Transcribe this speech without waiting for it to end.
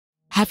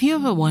Have you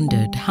ever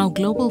wondered how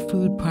global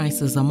food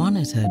prices are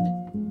monitored?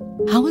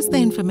 How is the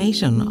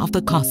information of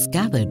the costs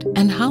gathered,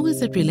 and how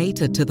is it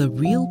related to the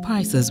real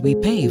prices we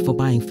pay for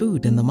buying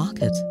food in the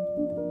market?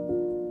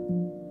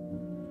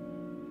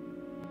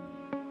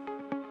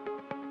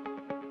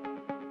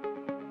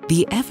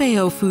 The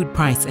FAO Food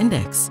Price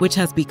Index, which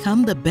has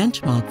become the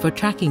benchmark for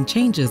tracking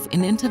changes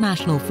in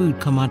international food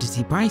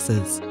commodity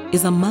prices,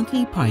 is a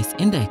monthly price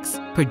index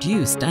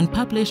produced and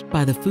published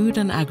by the Food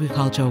and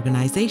Agriculture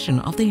Organization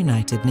of the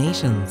United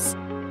Nations.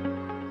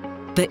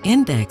 The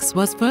index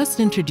was first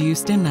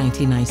introduced in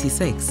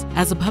 1996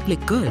 as a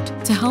public good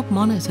to help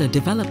monitor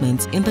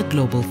developments in the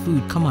global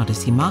food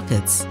commodity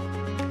markets.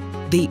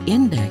 The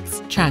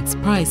index tracks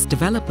price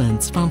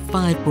developments from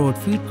 5 broad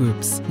food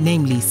groups,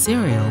 namely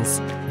cereals,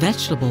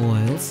 vegetable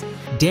oils,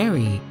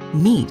 dairy,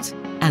 meat,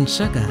 and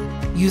sugar,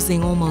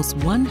 using almost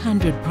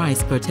 100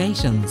 price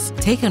quotations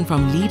taken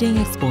from leading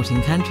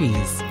exporting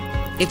countries.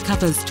 It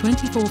covers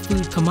 24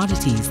 food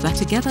commodities that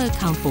together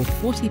account for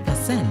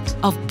 40%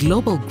 of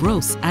global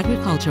gross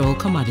agricultural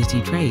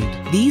commodity trade.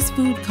 These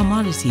food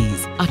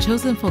commodities are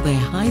chosen for their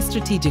high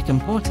strategic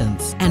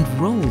importance and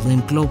role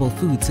in global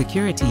food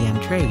security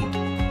and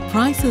trade.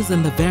 Prices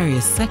in the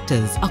various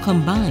sectors are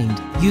combined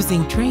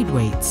using trade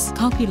weights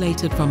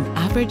calculated from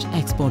average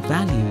export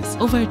values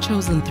over a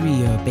chosen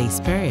 3-year base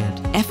period.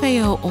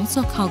 FAO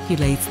also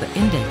calculates the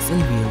index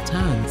in real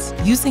terms,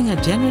 using a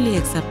generally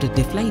accepted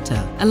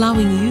deflator,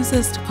 allowing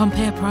users to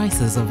compare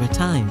prices over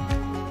time.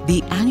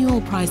 The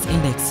annual price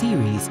index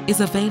series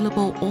is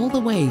available all the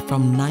way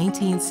from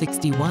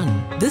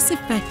 1961. This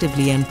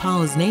effectively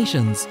empowers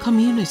nations,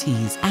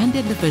 communities, and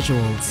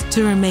individuals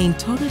to remain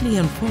totally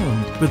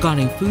informed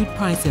regarding food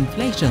price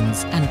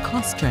inflations and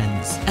cost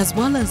trends, as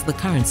well as the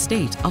current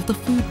state of the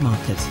food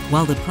market.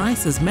 While the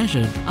prices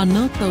measured are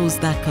not those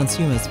that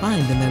consumers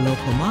find in their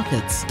local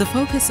markets, the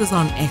focus is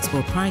on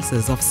export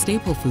prices of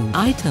staple food.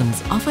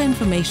 Items offer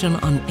information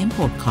on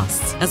import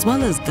costs, as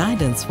well as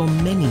guidance for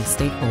many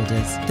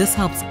stakeholders. This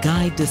helps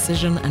guide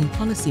decision and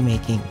policy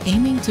making,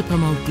 aiming to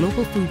promote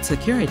global food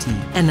security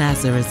and,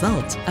 as a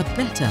result, a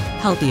better,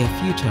 healthier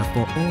future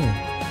for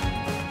all.